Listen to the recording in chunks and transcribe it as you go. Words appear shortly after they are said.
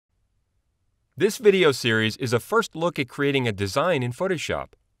This video series is a first look at creating a design in Photoshop,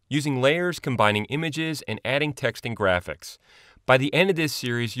 using layers, combining images, and adding text and graphics. By the end of this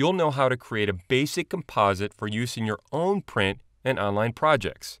series, you'll know how to create a basic composite for use in your own print and online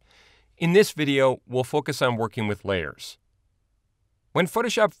projects. In this video, we'll focus on working with layers. When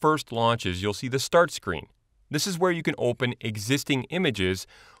Photoshop first launches, you'll see the Start screen. This is where you can open existing images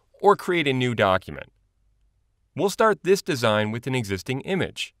or create a new document. We'll start this design with an existing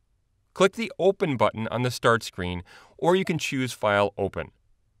image. Click the Open button on the Start screen, or you can choose File Open.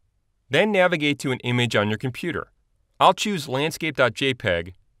 Then navigate to an image on your computer. I'll choose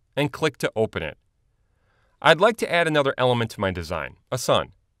landscape.jpg and click to open it. I'd like to add another element to my design, a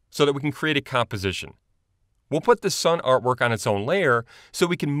sun, so that we can create a composition. We'll put the sun artwork on its own layer so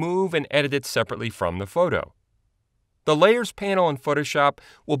we can move and edit it separately from the photo. The Layers panel in Photoshop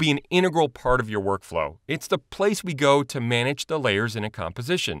will be an integral part of your workflow. It's the place we go to manage the layers in a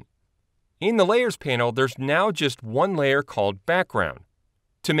composition. In the Layers panel, there's now just one layer called Background.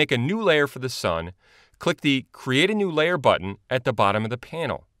 To make a new layer for the sun, click the Create a New Layer button at the bottom of the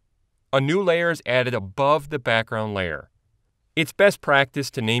panel. A new layer is added above the background layer. It's best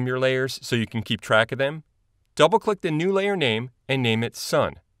practice to name your layers so you can keep track of them. Double-click the new layer name and name it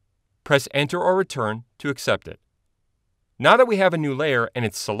Sun. Press Enter or Return to accept it. Now that we have a new layer and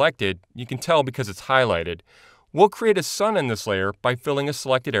it's selected, you can tell because it's highlighted, we'll create a sun in this layer by filling a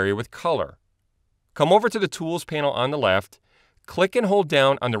selected area with color. Come over to the Tools panel on the left, click and hold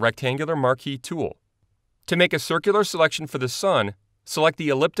down on the rectangular marquee tool. To make a circular selection for the sun, select the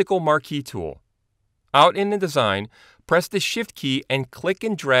elliptical marquee tool. Out in the design, press the Shift key and click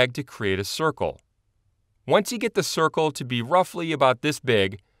and drag to create a circle. Once you get the circle to be roughly about this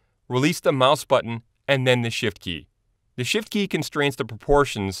big, release the mouse button and then the Shift key. The Shift key constrains the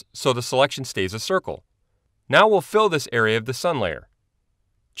proportions so the selection stays a circle. Now we'll fill this area of the sun layer.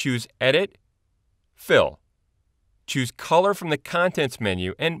 Choose Edit, Fill. Choose Color from the Contents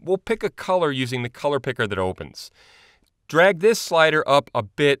menu, and we'll pick a color using the color picker that opens. Drag this slider up a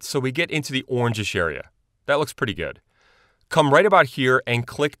bit so we get into the orangish area. That looks pretty good. Come right about here and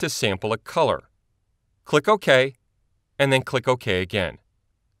click to sample a color. Click OK, and then click OK again.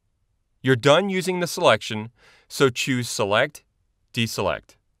 You're done using the selection, so choose Select,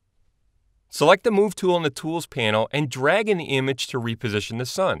 Deselect. Select the Move tool in the Tools panel and drag in the image to reposition the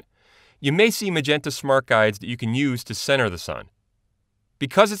sun. You may see magenta smart guides that you can use to center the sun.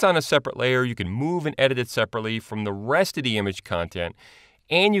 Because it's on a separate layer, you can move and edit it separately from the rest of the image content,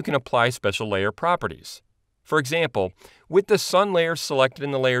 and you can apply special layer properties. For example, with the sun layer selected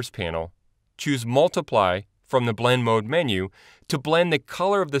in the Layers panel, choose Multiply from the Blend Mode menu to blend the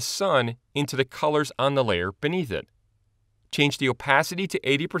color of the sun into the colors on the layer beneath it. Change the opacity to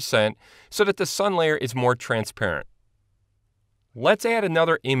 80% so that the sun layer is more transparent. Let's add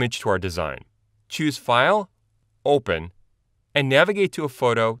another image to our design. Choose File, Open, and navigate to a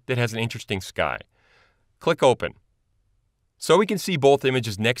photo that has an interesting sky. Click Open. So we can see both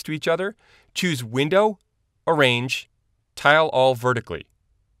images next to each other, choose Window, Arrange, Tile All vertically.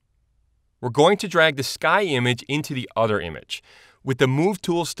 We're going to drag the sky image into the other image. With the Move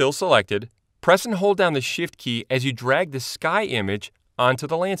tool still selected, press and hold down the Shift key as you drag the sky image onto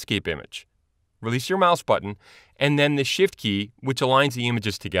the landscape image. Release your mouse button and then the Shift key, which aligns the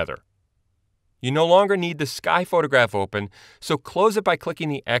images together. You no longer need the sky photograph open, so close it by clicking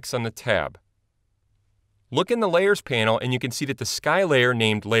the X on the tab. Look in the Layers panel and you can see that the sky layer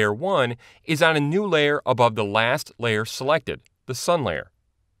named Layer 1 is on a new layer above the last layer selected, the sun layer.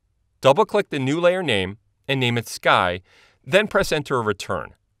 Double-click the new layer name and name it Sky, then press Enter or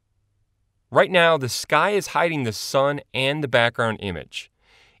Return. Right now, the sky is hiding the sun and the background image.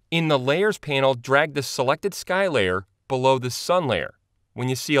 In the Layers panel, drag the selected sky layer below the sun layer. When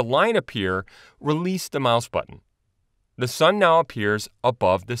you see a line appear, release the mouse button. The sun now appears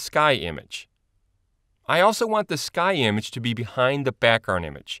above the sky image. I also want the sky image to be behind the background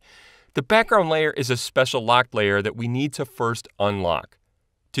image. The background layer is a special locked layer that we need to first unlock.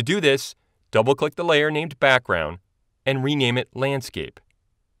 To do this, double-click the layer named Background and rename it Landscape.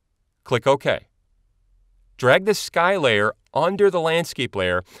 Click OK. Drag the sky layer under the landscape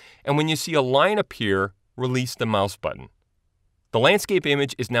layer, and when you see a line appear, release the mouse button. The landscape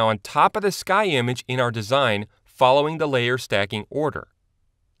image is now on top of the sky image in our design, following the layer stacking order.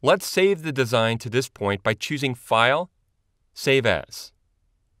 Let's save the design to this point by choosing File, Save As.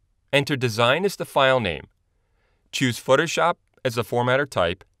 Enter Design as the file name. Choose Photoshop as the formatter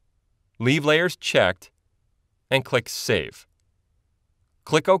type, leave layers checked, and click Save.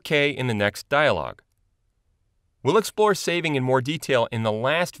 Click OK in the next dialog. We'll explore saving in more detail in the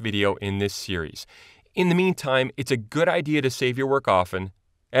last video in this series. In the meantime, it's a good idea to save your work often,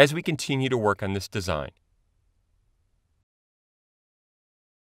 as we continue to work on this design.